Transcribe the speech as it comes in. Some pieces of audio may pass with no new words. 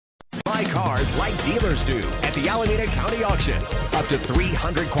Buy cars like dealers do at the Alameda County Auction. Up to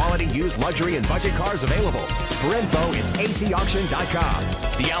 300 quality used luxury and budget cars available. For info, it's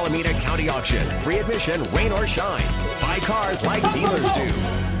acauction.com. The Alameda County Auction. Free admission, rain or shine. Buy cars like dealers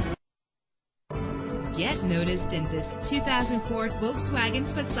do. Get noticed in this 2004 Volkswagen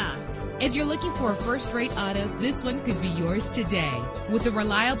Passat. If you're looking for a first-rate auto, this one could be yours today. With a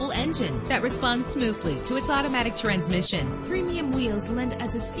reliable engine that responds smoothly to its automatic transmission, premium wheels lend a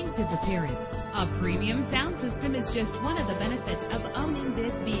distinctive appearance. A premium sound system is just one of the benefits of owning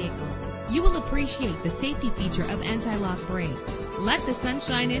this vehicle. You will appreciate the safety feature of anti-lock brakes. Let the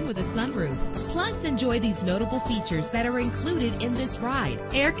sunshine in with a sunroof. Plus, enjoy these notable features that are included in this ride: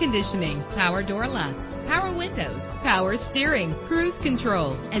 air conditioning, power door locks, power windows, power steering, cruise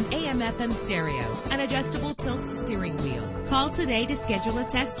control, an AM/FM stereo, an adjustable tilt steering wheel. Call today to schedule a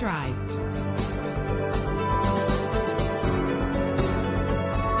test drive.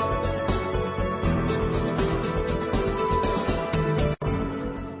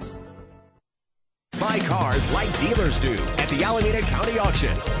 Buy cars like dealers do at the Alameda County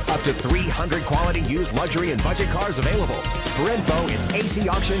Auction. Up to 300 quality used luxury and budget cars available. For info, it's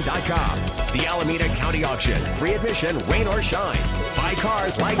acauction.com. The Alameda County Auction. Free admission, rain or shine. Buy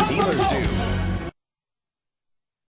cars like dealers do.